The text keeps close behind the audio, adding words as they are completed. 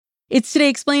It's Today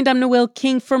Explained. I'm Noel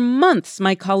King. For months,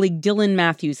 my colleague Dylan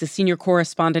Matthews, a senior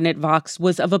correspondent at Vox,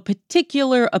 was of a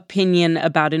particular opinion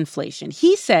about inflation.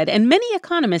 He said, and many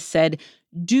economists said,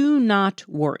 do not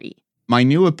worry. My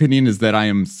new opinion is that I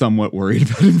am somewhat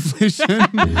worried about inflation.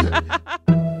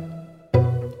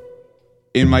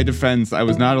 In my defense, I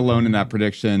was not alone in that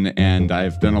prediction, and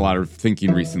I've done a lot of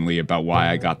thinking recently about why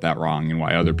I got that wrong and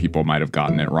why other people might have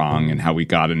gotten it wrong and how we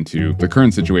got into the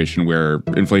current situation where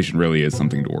inflation really is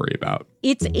something to worry about.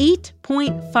 It's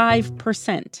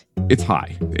 8.5%. It's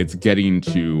high. It's getting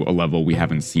to a level we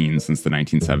haven't seen since the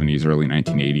 1970s, early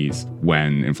 1980s,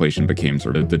 when inflation became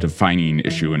sort of the defining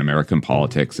issue in American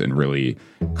politics and really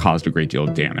caused a great deal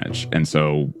of damage. And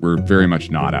so we're very much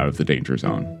not out of the danger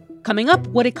zone. Coming up,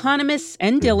 what economists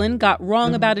and Dylan got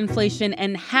wrong about inflation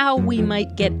and how we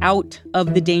might get out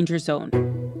of the danger zone.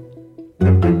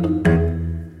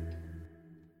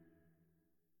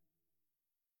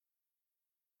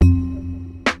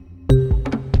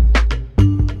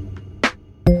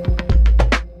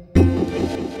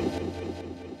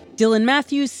 Dylan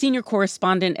Matthews, senior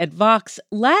correspondent at Vox.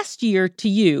 Last year, to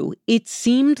you, it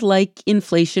seemed like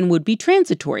inflation would be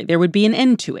transitory. There would be an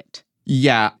end to it.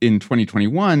 Yeah, in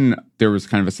 2021, there was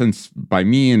kind of a sense by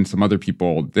me and some other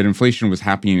people that inflation was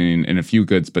happening in a few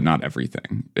goods, but not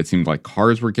everything. It seemed like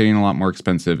cars were getting a lot more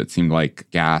expensive. It seemed like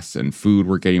gas and food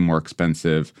were getting more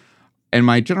expensive. And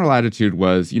my general attitude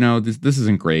was, this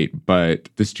isn't great, but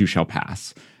this too shall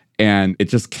pass. And it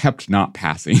just kept not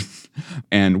passing.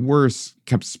 And worse,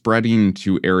 kept spreading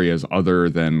to areas other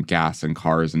than gas and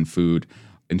cars and food,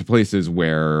 into places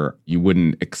where you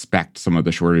wouldn't expect some of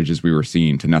the shortages we were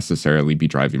seeing to necessarily be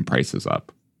driving prices up.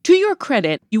 To your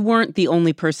credit, you weren't the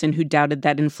only person who doubted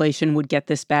that inflation would get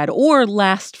this bad or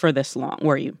last for this long,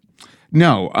 were you?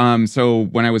 No. So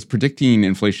when I was predicting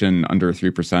inflation under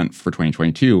 3% for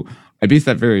 2022, I based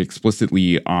that very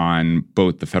explicitly on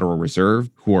both the Federal Reserve,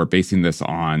 who are basing this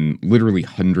on literally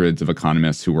hundreds of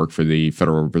economists who work for the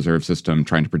Federal Reserve System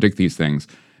trying to predict these things.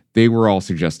 They were all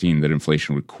suggesting that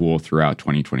inflation would cool throughout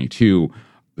 2022.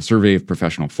 The Survey of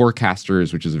Professional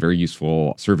Forecasters, which is a very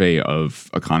useful survey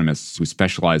of economists who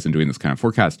specialize in doing this kind of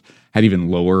forecast, had even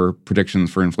lower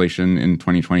predictions for inflation in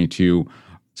 2022.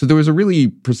 So there was a really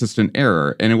persistent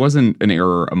error, and it wasn't an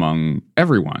error among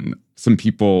everyone. Some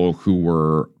people who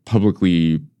were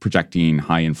publicly projecting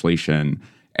high inflation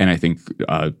and I think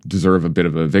deserve a bit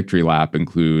of a victory lap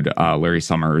include Larry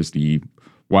Summers, the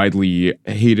widely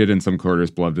hated in some quarters,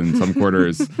 beloved in some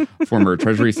quarters, former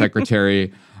Treasury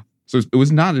Secretary. So it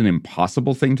was not an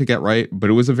impossible thing to get right, but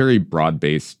it was a very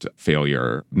broad-based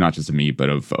failure, not just of me, but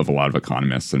of a lot of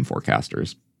economists and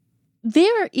forecasters.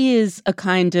 There is a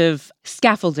kind of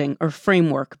scaffolding or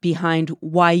framework behind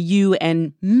why you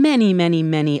and many, many,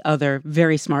 many other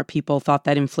very smart people thought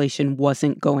that inflation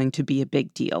wasn't going to be a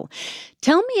big deal.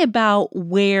 Tell me about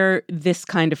where this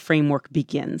kind of framework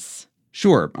begins.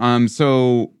 Sure.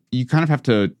 So you kind of have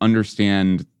to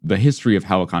understand the history of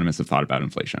how economists have thought about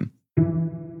inflation.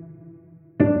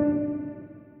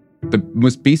 The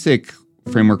most basic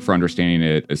framework for understanding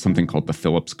it is something called the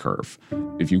Phillips curve.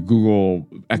 If you Google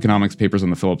economics papers on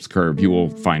the Phillips curve, you will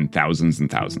find thousands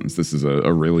and thousands. This is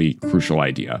a really crucial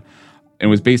idea. And it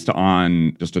was based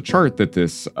on just a chart that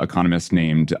this economist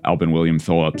named Alban William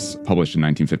Phillips published in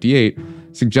 1958,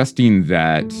 suggesting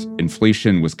that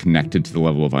inflation was connected to the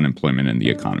level of unemployment in the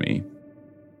economy.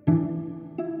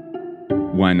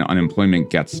 When unemployment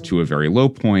gets to a very low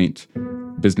point,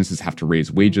 businesses have to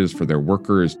raise wages for their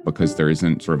workers because there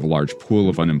isn't sort of a large pool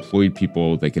of unemployed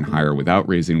people they can hire without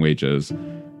raising wages.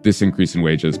 This increase in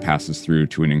wages passes through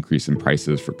to an increase in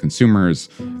prices for consumers,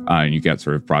 and you get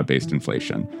sort of broad-based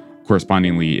inflation.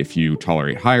 Correspondingly, if you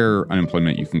tolerate higher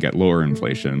unemployment, you can get lower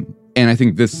inflation. And I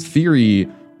think this theory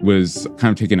was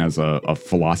kind of taken as a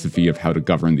philosophy of how to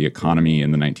govern the economy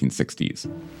in the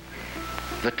 1960s.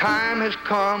 The time has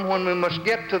come when we must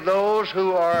get to those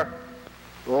who are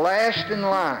last in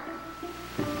line,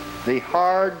 the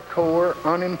hardcore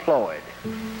unemployed,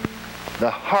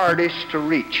 the hardest to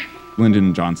reach.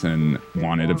 Lyndon Johnson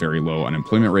wanted a very low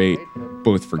unemployment rate,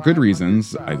 both for good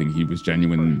reasons. I think he was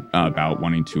genuine about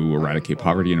wanting to eradicate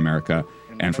poverty in America,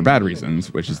 and for bad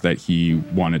reasons, which is that he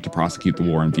wanted to prosecute the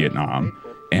war in Vietnam,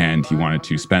 and he wanted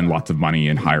to spend lots of money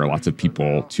and hire lots of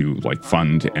people to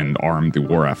fund and arm the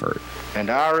war effort. And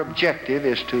our objective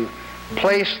is to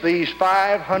place these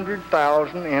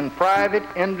 500,000 in private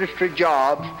industry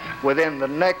jobs within the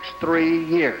next 3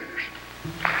 years.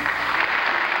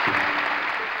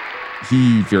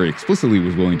 He very explicitly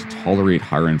was willing to tolerate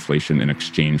higher inflation in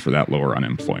exchange for that lower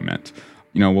unemployment.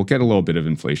 We'll get a little bit of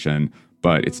inflation,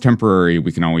 but it's temporary.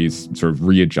 We can always sort of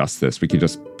readjust this. We can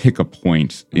just pick a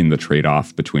point in the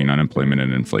trade-off between unemployment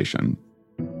and inflation.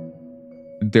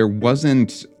 There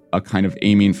wasn't a kind of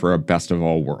aiming for a best of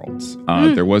all worlds.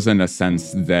 There wasn't a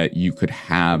sense that you could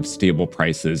have stable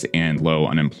prices and low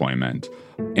unemployment.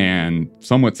 And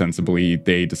somewhat sensibly,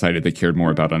 they decided they cared more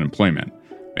about unemployment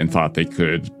and thought they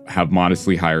could have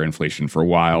modestly higher inflation for a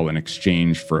while in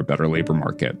exchange for a better labor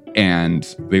market. And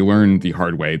they learned the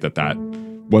hard way that that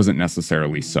wasn't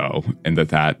necessarily so, and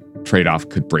that trade-off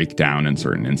could break down in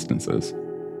certain instances.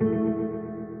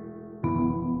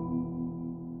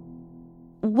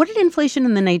 What did inflation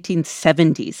in the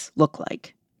 1970s look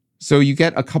like? So you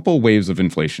get a couple waves of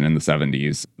inflation in the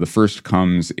 70s. The first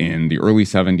comes in the early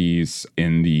 70s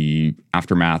in the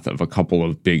aftermath of a couple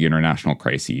of big international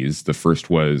crises. The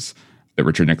first was that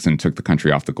Richard Nixon took the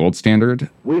country off the gold standard.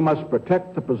 We must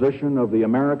protect the position of the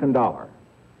American dollar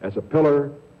as a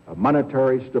pillar of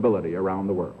monetary stability around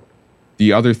the world.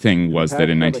 The other thing was that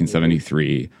in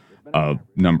 1973, a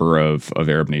number of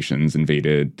Arab nations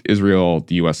invaded Israel.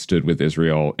 The U.S. stood with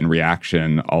Israel. In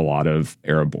reaction, a lot of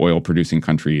Arab oil-producing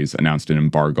countries announced an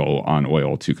embargo on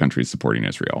oil to countries supporting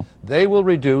Israel. They will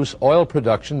reduce oil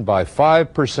production by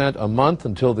 5% a month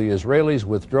until the Israelis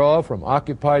withdraw from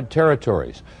occupied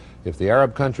territories. If the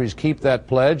Arab countries keep that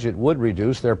pledge, it would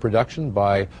reduce their production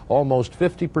by almost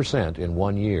 50% in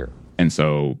 1 year. And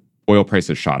so oil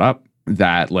prices shot up.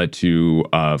 That led to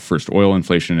first oil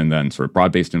inflation and then sort of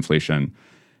broad-based inflation.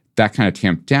 That kind of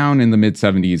tamped down in the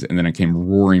mid-70s, and then it came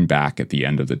roaring back at the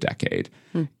end of the decade.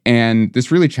 And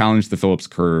this really challenged the Phillips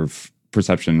curve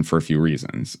perception for a few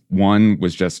reasons. One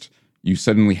was just you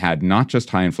suddenly had not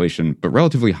just high inflation, but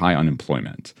relatively high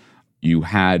unemployment. You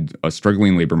had a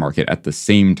struggling labor market at the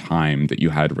same time that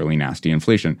you had really nasty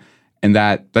inflation. And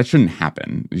that shouldn't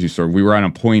happen. We were on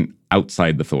a point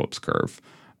outside the Phillips curve.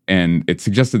 And it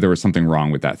suggested there was something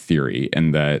wrong with that theory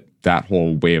and that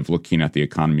whole way of looking at the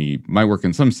economy might work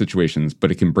in some situations,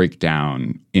 but it can break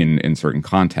down in certain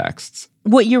contexts.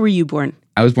 What year were you born?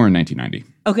 I was born in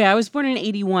 1990. Okay, I was born in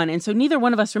 81, and so neither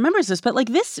one of us remembers this, but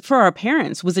this, for our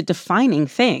parents, was a defining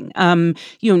thing.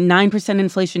 9%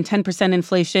 inflation, 10%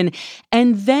 inflation,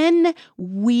 and then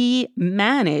we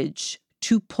manage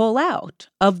to pull out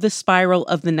of the spiral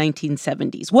of the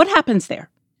 1970s. What happens there?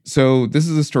 So this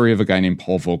is a story of a guy named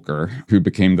Paul Volcker, who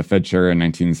became the Fed chair in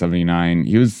 1979.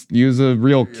 He was a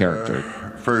real character.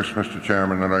 First, Mr.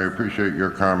 Chairman, that I appreciate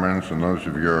your comments and those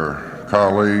of your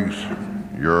colleagues,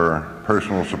 your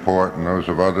personal support and those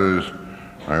of others.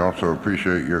 I also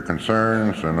appreciate your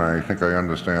concerns, and I think I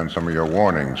understand some of your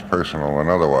warnings, personal and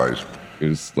otherwise. He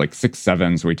was like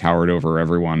 6'7", so he towered over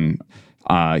everyone.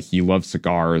 He loved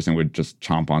cigars and would just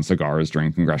chomp on cigars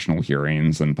during congressional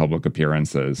hearings and public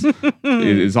appearances.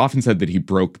 It is often said that he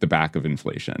broke the back of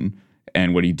inflation.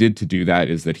 And what he did to do that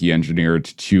is that he engineered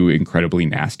two incredibly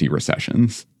nasty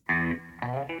recessions.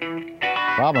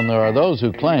 Problem, there are those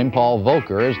who claim Paul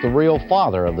Volcker is the real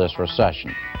father of this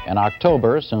recession. In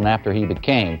October, soon after he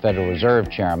became Federal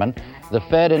Reserve Chairman, the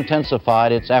Fed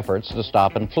intensified its efforts to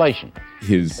stop inflation.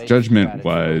 His judgment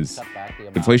was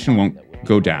inflation won't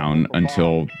go down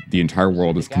until the entire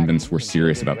world is convinced we're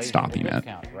serious about stopping it.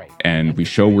 And we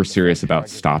show we're serious about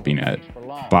stopping it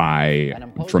by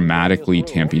dramatically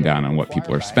tamping down on what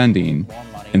people are spending.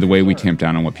 And the way we tamp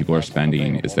down on what people are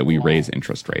spending is that we raise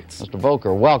interest rates. Mr.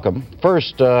 Volcker, welcome.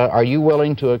 First, are you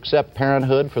willing to accept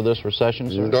parenthood for this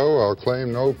recession, sir? No, I'll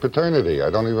claim no paternity.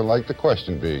 I don't even like the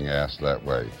question being asked that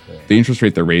way. The interest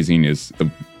rate they're raising is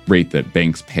the rate that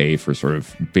banks pay for sort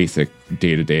of basic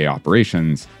day-to-day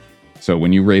operations. So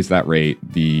when you raise that rate,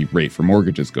 the rate for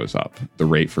mortgages goes up, the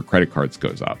rate for credit cards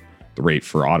goes up, the rate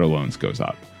for auto loans goes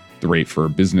up, the rate for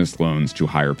business loans to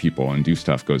hire people and do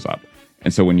stuff goes up.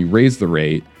 And so when you raise the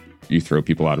rate, you throw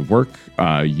people out of work,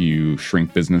 you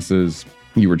shrink businesses,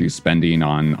 you reduce spending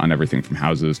on everything from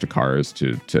houses to cars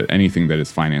to anything that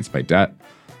is financed by debt.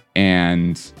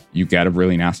 And you get a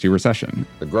really nasty recession.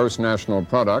 The gross national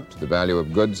product, the value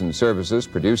of goods and services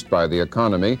produced by the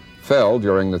economy, fell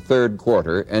during the third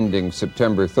quarter, ending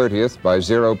September 30th by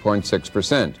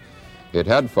 0.6%. It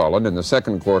had fallen in the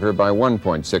second quarter by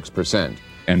 1.6%.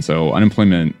 And so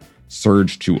unemployment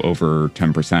surged to over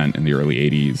 10% in the early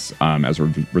 80s as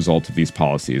a result of these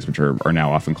policies, which are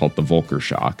now often called the Volcker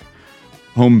shock.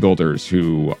 Home builders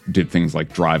who did things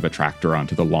like drive a tractor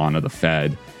onto the lawn of the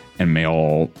Fed and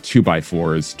mail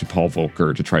 2x4s to Paul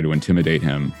Volcker to try to intimidate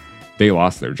him, they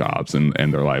lost their jobs and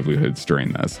their livelihoods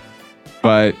during this.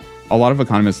 But a lot of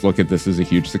economists look at this as a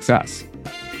huge success.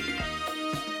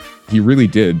 He really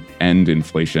did end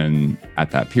inflation at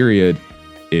that period.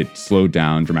 It slowed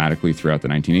down dramatically throughout the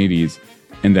 1980s.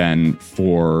 And then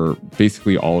for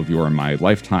basically all of your and my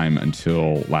lifetime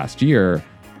until last year,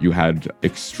 you had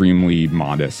extremely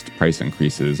modest price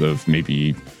increases of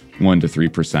maybe 1% to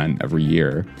 3% every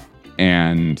year.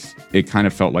 And it kind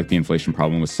of felt like the inflation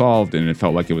problem was solved, and it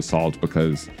felt like it was solved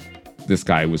because this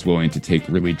guy was willing to take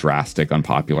really drastic,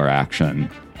 unpopular action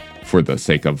for the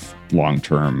sake of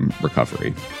long-term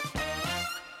recovery.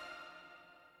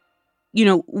 You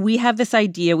know, we have this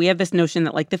idea, we have this notion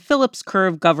that like the Phillips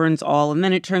curve governs all, and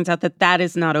then it turns out that that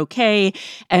is not okay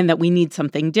and that we need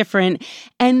something different.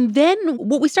 And then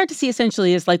what we start to see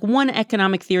essentially is like one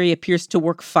economic theory appears to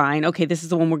work fine. Okay, this is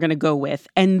the one we're going to go with.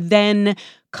 And then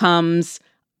comes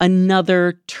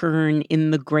another turn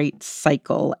in the great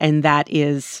cycle, and that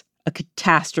is a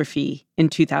catastrophe in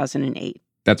 2008.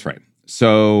 That's right.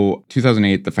 So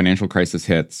 2008, the financial crisis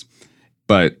hits,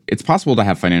 but it's possible to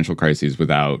have financial crises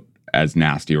without as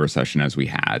nasty a recession as we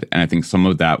had. And I think some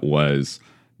of that was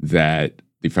that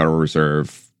the Federal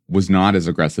Reserve was not as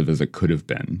aggressive as it could have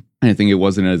been. And I think it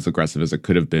wasn't as aggressive as it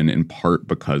could have been in part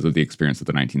because of the experience of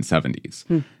the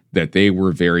 1970s, that they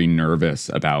were very nervous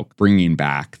about bringing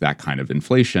back that kind of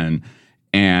inflation.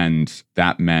 And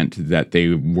that meant that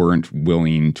they weren't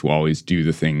willing to always do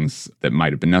the things that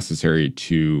might have been necessary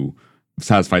to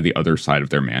satisfy the other side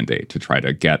of their mandate, to try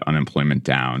to get unemployment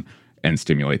down and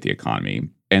stimulate the economy.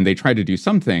 And they tried to do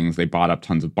some things. They bought up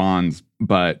tons of bonds.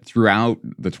 But throughout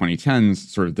the 2010s,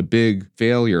 sort of the big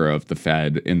failure of the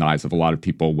Fed in the eyes of a lot of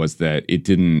people was that it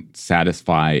didn't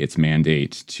satisfy its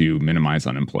mandate to minimize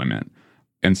unemployment.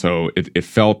 And so it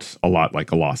felt a lot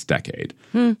like a lost decade.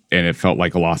 And it felt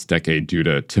like a lost decade due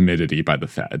to timidity by the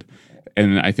Fed.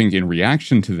 And I think in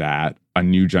reaction to that, a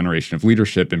new generation of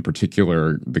leadership, in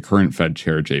particular, the current Fed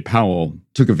chair, Jay Powell,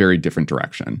 took a very different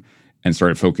direction and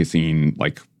started focusing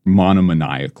like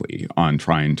monomaniacally on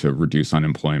trying to reduce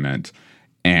unemployment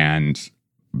and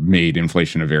made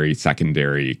inflation a very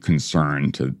secondary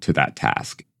concern to that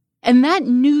task. And that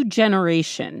new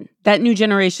generation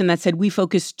that said we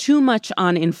focus too much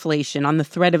on inflation, on the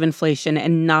threat of inflation,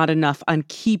 and not enough on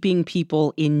keeping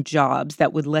people in jobs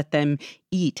that would let them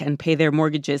eat and pay their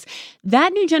mortgages,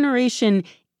 that new generation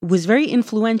was very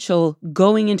influential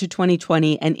going into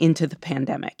 2020 and into the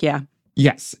pandemic. Yeah.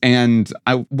 Yes. And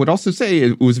I would also say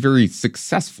it was very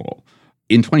successful.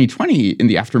 In 2020, in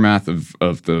the aftermath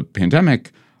of the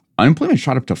pandemic, unemployment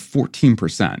shot up to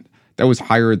 14%. That was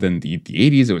higher than the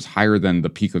 80s. It was higher than the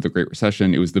peak of the Great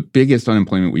Recession. It was the biggest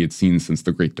unemployment we had seen since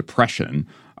the Great Depression,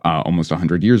 almost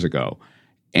 100 years ago.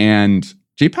 And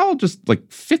Jay Powell just like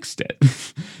fixed it.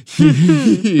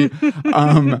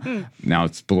 Now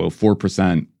it's below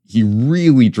 4%. He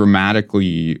really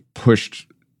dramatically pushed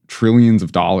trillions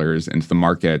of dollars into the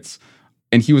markets.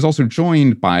 And he was also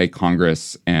joined by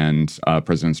Congress and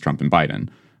Presidents Trump and Biden.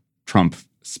 Trump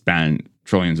spent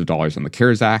trillions of dollars on the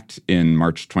CARES Act in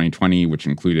March 2020, which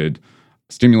included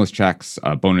stimulus checks,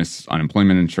 bonus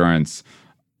unemployment insurance,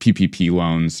 PPP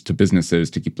loans to businesses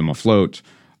to keep them afloat.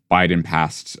 Biden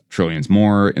passed trillions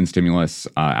more in stimulus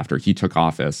after he took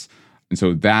office. And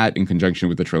so that, in conjunction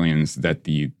with the trillions that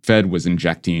the Fed was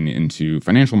injecting into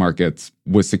financial markets,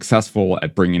 was successful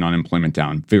at bringing unemployment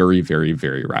down very, very,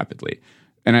 very rapidly.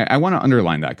 And I want to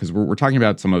underline that because we're talking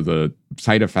about some of the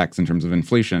side effects in terms of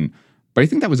inflation, but I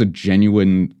think that was a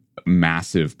genuine,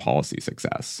 massive policy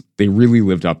success. They really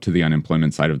lived up to the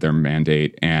unemployment side of their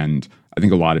mandate, and I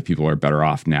think a lot of people are better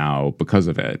off now because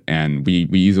of it. And we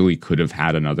easily could have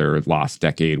had another lost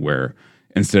decade where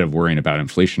instead of worrying about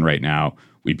inflation right now,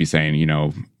 we'd be saying, you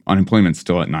know, unemployment's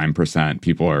still at 9%.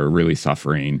 People are really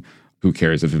suffering. Who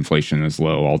cares if inflation is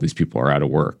low? All these people are out of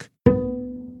work.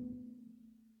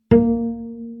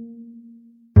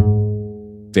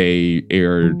 They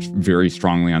erred very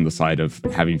strongly on the side of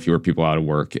having fewer people out of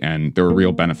work, and there were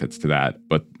real benefits to that.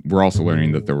 But we're also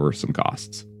learning that there were some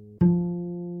costs.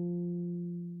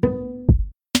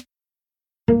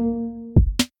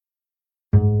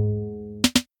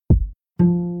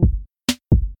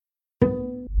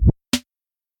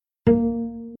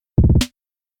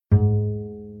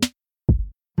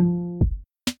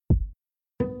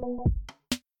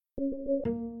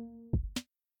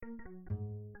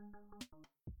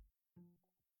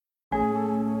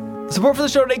 Support for the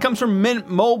show today comes from Mint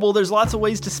Mobile. There's lots of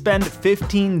ways to spend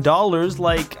 $15.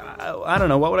 Like, I don't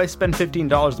know, what would I spend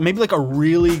 $15? Maybe like a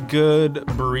really good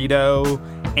burrito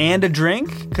and a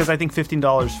drink, because I think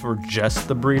 $15 for just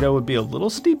the burrito would be a little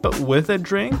steep, but with a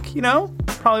drink, you know,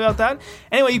 probably about that.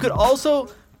 Anyway, you could also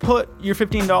put your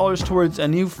 $15 towards a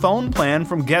new phone plan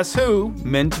from guess who?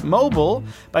 Mint Mobile.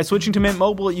 By switching to Mint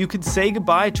Mobile, you could say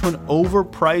goodbye to an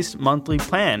overpriced monthly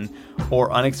plan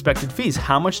or unexpected fees.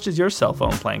 How much does your cell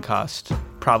phone plan cost?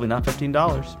 Probably not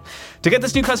 $15. To get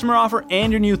this new customer offer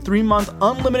and your new 3-month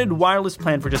unlimited wireless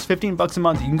plan for just $15 a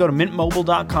month, you can go to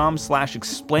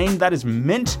mintmobile.com/explained. That is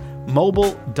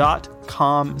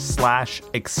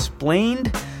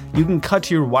mintmobile.com/explained. You can cut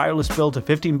your wireless bill to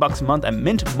 $15 a month at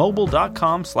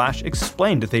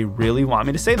mintmobile.com/explained if they really want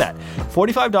me to say that.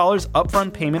 $45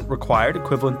 upfront payment required,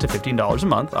 equivalent to $15 a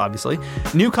month, obviously.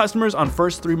 New customers on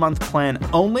first 3-month plan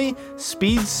only.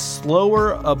 Speeds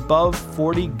slower above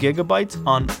 40 gigabytes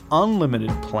on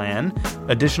unlimited plan.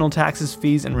 Additional taxes,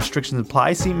 fees, and restrictions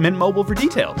apply. See Mint Mobile for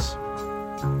details.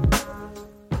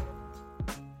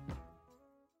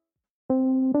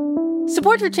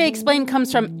 Support for Jay Explained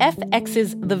comes from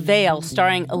FX's The Veil,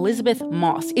 starring Elizabeth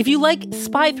Moss. If you like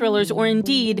spy thrillers or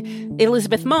indeed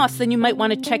Elizabeth Moss, then you might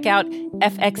want to check out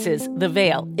FX's The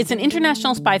Veil. It's an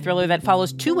international spy thriller that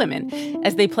follows 2 women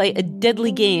as they play a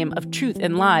deadly game of truth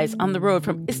and lies on the road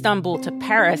from Istanbul to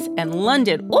Paris and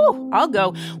London. Oh, I'll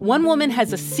go. One woman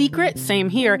has a secret, same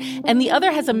here, and the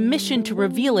other has a mission to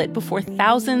reveal it before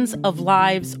thousands of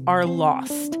lives are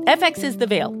lost. FX's The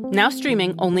Veil, now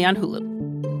streaming only on Hulu.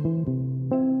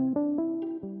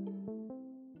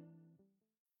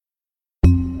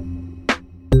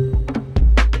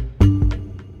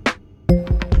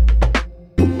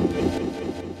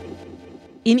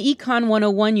 In Econ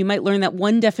 101, you might learn that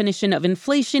one definition of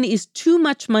inflation is too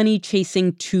much money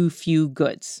chasing too few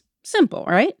goods. Simple,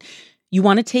 right? You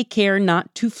want to take care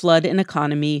not to flood an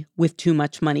economy with too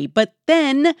much money. But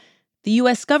then the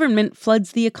U.S. government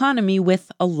floods the economy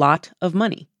with a lot of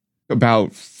money. About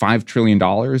 $5 trillion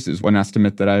is one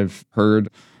estimate that I've heard.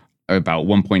 About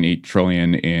 $1.8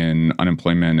 trillion in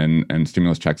unemployment and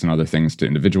stimulus checks and other things to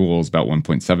individuals, about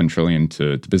 $1.7 trillion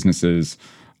to businesses,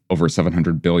 over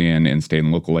 $700 billion in state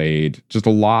and local aid, just a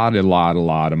lot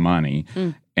of money.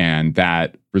 And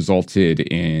that resulted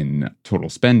in total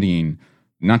spending,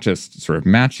 not just sort of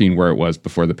matching where it was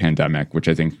before the pandemic, which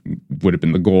I think would have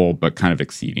been the goal, but kind of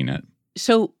exceeding it.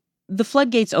 So the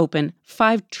floodgates open,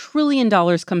 $5 trillion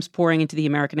comes pouring into the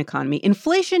American economy.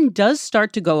 Inflation does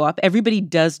start to go up. Everybody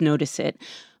does notice it.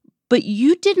 But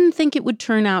you didn't think it would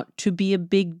turn out to be a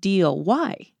big deal.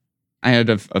 Why? I had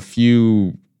a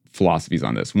few philosophies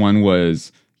on this. One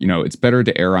was, it's better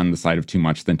to err on the side of too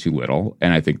much than too little.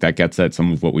 And I think that gets at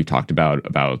some of what we talked about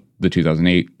the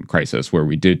 2008 crisis, where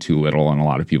we did too little and a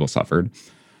lot of people suffered.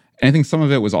 And I think some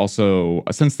of it was also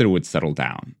a sense that it would settle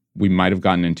down. We might have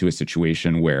gotten into a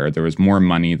situation where there was more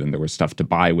money than there was stuff to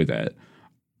buy with it,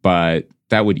 but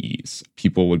that would ease.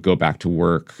 People would go back to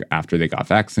work after they got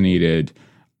vaccinated.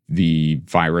 The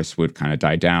virus would kind of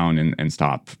die down and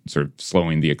stop sort of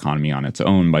slowing the economy on its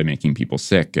own by making people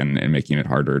sick and making it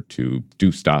harder to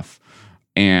do stuff.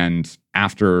 And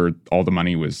after all the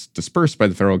money was dispersed by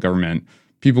the federal government,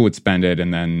 people would spend it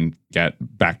and then get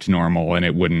back to normal, and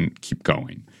it wouldn't keep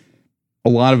going. A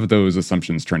lot of those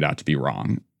assumptions turned out to be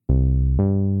wrong.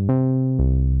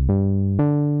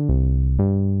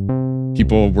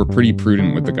 People were pretty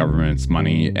prudent with the government's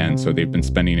money, and so they've been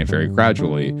spending it very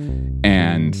gradually.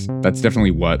 And that's definitely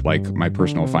what, my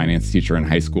personal finance teacher in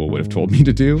high school would have told me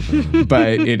to do.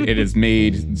 But it has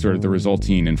made sort of the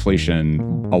resulting inflation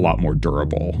a lot more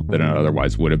durable than it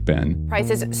otherwise would have been.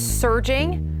 Prices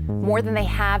surging more than they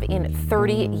have in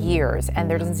 30 years, and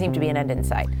there doesn't seem to be an end in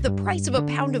sight. The price of a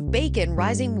pound of bacon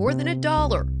rising more than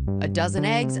 $1. A dozen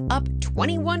eggs up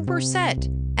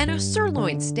 21%. And a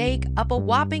sirloin steak up a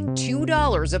whopping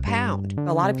 $2 a pound.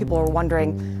 A lot of people are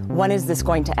wondering, when is this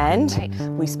going to end? Right.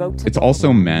 We spoke to... It's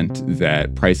also meant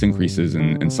that price increases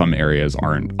in some areas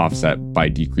aren't offset by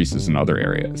decreases in other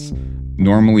areas.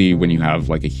 Normally, when you have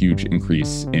a huge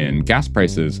increase in gas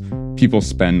prices, people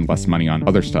spend less money on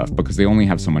other stuff because they only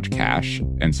have so much cash.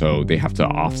 And so they have to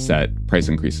offset price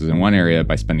increases in one area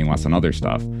by spending less on other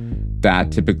stuff.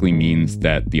 That typically means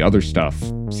that the other stuff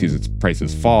sees its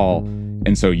prices fall.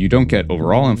 And so you don't get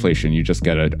overall inflation, you just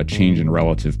get a change in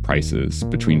relative prices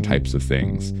between types of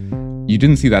things. You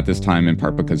didn't see that this time, in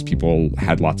part because people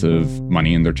had lots of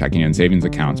money in their checking and savings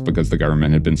accounts because the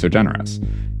government had been so generous.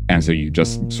 And so you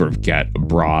just sort of get a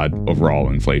broad overall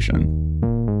inflation.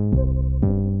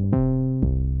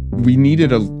 We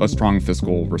needed a strong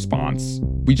fiscal response.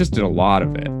 We just did a lot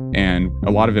of it. And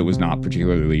a lot of it was not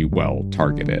particularly well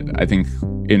targeted. I think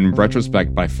in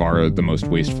retrospect, by far the most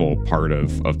wasteful part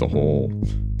of the whole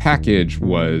package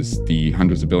was the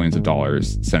hundreds of billions of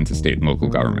dollars sent to state and local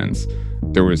governments.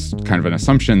 There was kind of an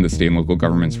assumption that state and local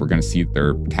governments were going to see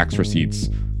their tax receipts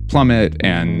plummet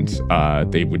and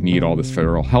they would need all this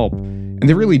federal help. And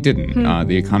they really didn't.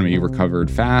 The economy recovered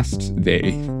fast.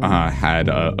 They had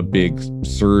a big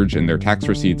surge in their tax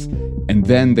receipts. And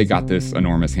then they got this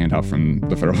enormous handout from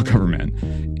the federal government.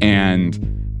 And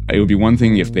It would be one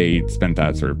thing if they spent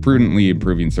that sort of prudently,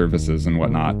 improving services and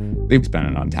whatnot. They've spent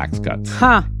it on tax cuts.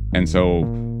 And so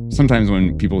sometimes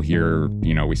when people hear,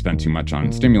 we spent too much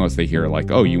on stimulus, they hear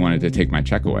like, oh, you wanted to take my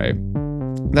check away.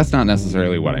 That's not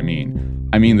necessarily what I mean.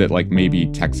 I mean that like maybe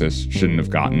Texas shouldn't have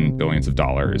gotten billions of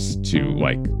dollars to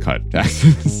like cut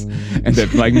taxes and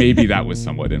that like maybe that was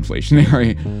somewhat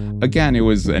inflationary. Again, it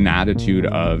was an attitude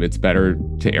of it's better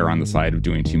to err on the side of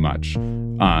doing too much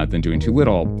than doing too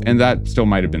little. And that still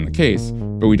might have been the case,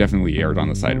 but we definitely erred on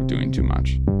the side of doing too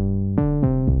much.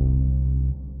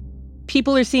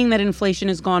 People are seeing that inflation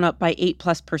has gone up by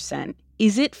 8+%.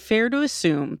 Is it fair to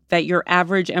assume that your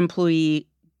average employee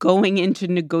going in to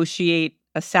negotiate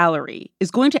a salary is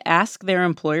going to ask their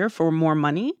employer for more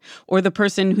money, or the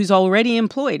person who's already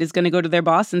employed is going to go to their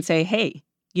boss and say, hey,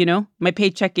 my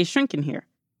paycheck is shrinking here?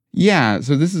 Yeah,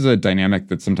 so this is a dynamic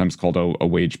that's sometimes called a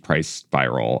wage price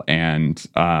spiral. And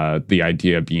the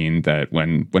idea being that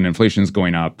when inflation is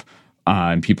going up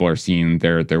and people are seeing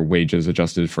their wages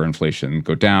adjusted for inflation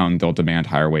go down, they'll demand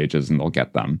higher wages and they'll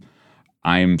get them.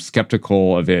 I'm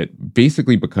skeptical of it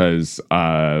basically because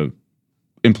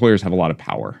employers have a lot of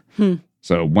power.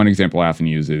 So one example I often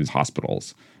use is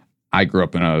hospitals. I grew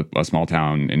up in a small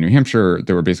town in New Hampshire.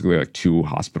 There were basically like 2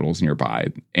 hospitals nearby.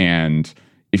 And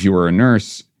if you were a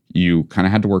nurse, you kind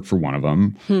of had to work for one of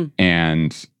them.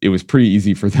 And it was pretty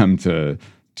easy for them to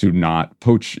not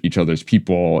poach each other's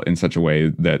people in such a way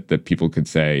that people could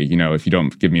say, if you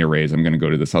don't give me a raise, I'm going to go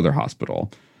to this other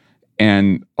hospital.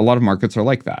 And a lot of markets are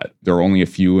like that. There are only a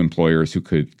few employers who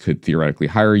could theoretically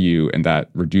hire you, and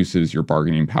that reduces your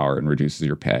bargaining power and reduces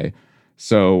your pay.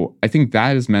 So I think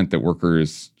that has meant that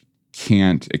workers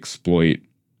can't exploit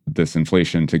this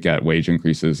inflation to get wage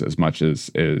increases as much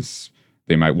as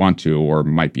they might want to or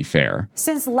might be fair.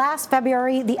 Since last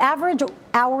February, the average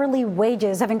hourly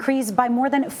wages have increased by more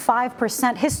than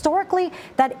 5%. Historically,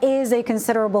 that is a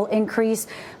considerable increase.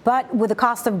 But with the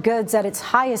cost of goods at its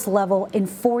highest level in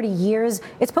 40 years,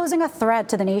 it's posing a threat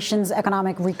to the nation's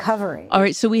economic recovery. All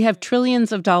right, so we have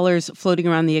trillions of dollars floating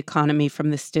around the economy from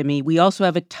the stimmy. We also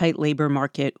have a tight labor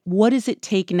market. What does it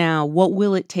take now? What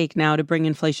will it take now to bring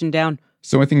inflation down?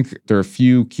 So I think there are a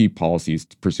few key policies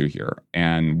to pursue here.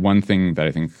 And one thing that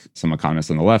I think some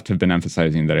economists on the left have been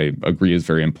emphasizing that I agree is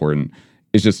very important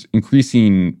is just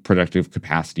increasing productive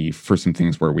capacity for some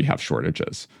things where we have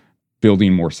shortages.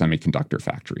 Building more semiconductor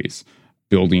factories,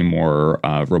 building more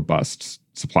robust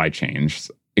supply chains,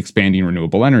 expanding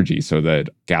renewable energy so that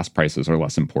gas prices are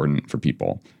less important for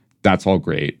people. That's all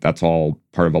great. That's all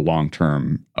part of a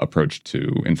long-term approach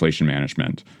to inflation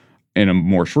management. In a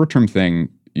more short-term thing,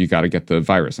 you got to get the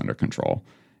virus under control.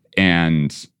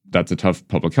 And that's a tough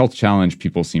public health challenge.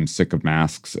 People seem sick of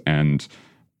masks, and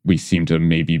we seem to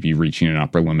maybe be reaching an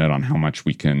upper limit on how much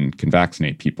we can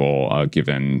vaccinate people,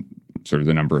 given sort of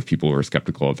the number of people who are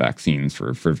skeptical of vaccines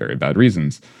for very bad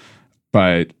reasons.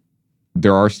 But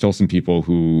there are still some people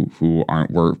who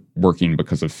aren't working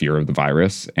because of fear of the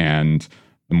virus. And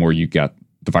the more you get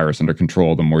the virus under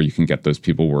control, the more you can get those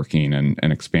people working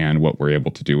and expand what we're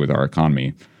able to do with our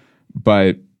economy.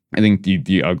 But I think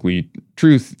the ugly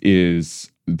truth is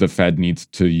the Fed needs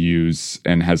to use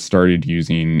and has started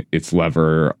using its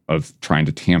lever of trying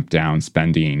to tamp down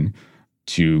spending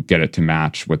to get it to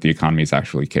match what the economy is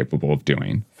actually capable of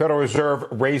doing. Federal Reserve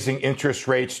raising interest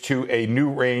rates to a new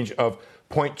range of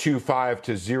 0.25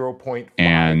 to 0.5%.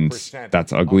 And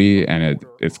that's ugly, and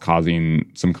it's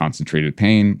causing some concentrated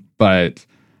pain. But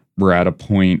we're at a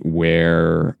point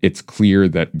where it's clear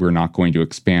that we're not going to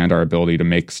expand our ability to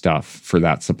make stuff for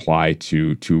that supply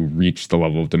to reach the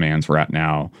level of demands we're at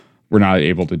now. We're not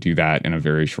able to do that in a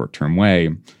very short-term way.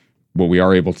 What we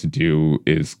are able to do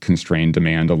is constrain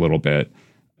demand a little bit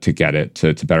to get it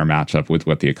to better match up with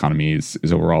what the economy is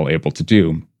overall able to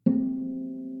do.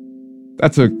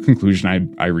 That's a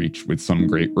conclusion I reach with some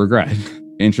great regret.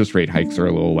 Interest rate hikes are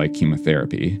a little like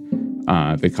chemotherapy.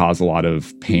 They cause a lot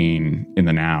of pain in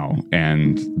the now,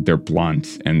 and they're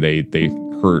blunt, and they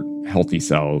hurt healthy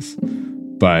cells,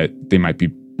 but they might be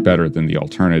better than the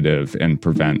alternative and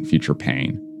prevent future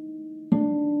pain.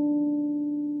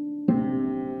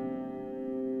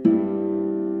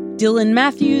 Dylan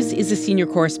Matthews is a senior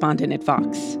correspondent at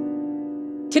Vox.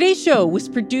 Today's show was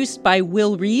produced by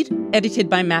Will Reed, edited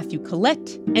by Matthew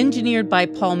Collette, engineered by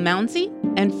Paul Mounsey,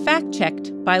 and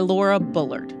fact-checked by Laura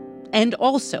Bullard. And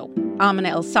also Amina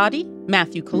El-Sadi,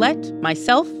 Matthew Collette,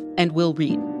 myself, and Will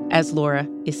Reed, as Laura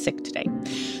is sick today.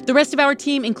 The rest of our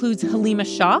team includes Halima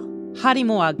Shah, Hadi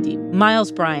Moagdi,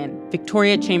 Miles Bryan,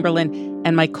 Victoria Chamberlain,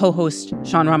 and my co-host,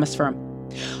 Sean Ramaswamy.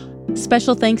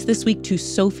 Special thanks this week to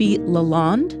Sophie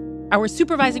Lalonde. Our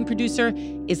supervising producer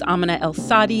is Amina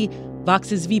El-Sadi.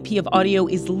 Vox's VP of Audio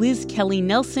is Liz Kelly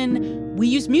Nelson. We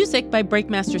use music by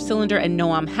Breakmaster Cylinder and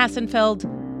Noam Hassenfeld.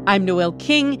 I'm Noel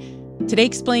King. Today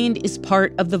Explained is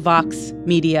part of the Vox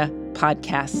Media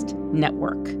Podcast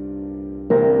Network.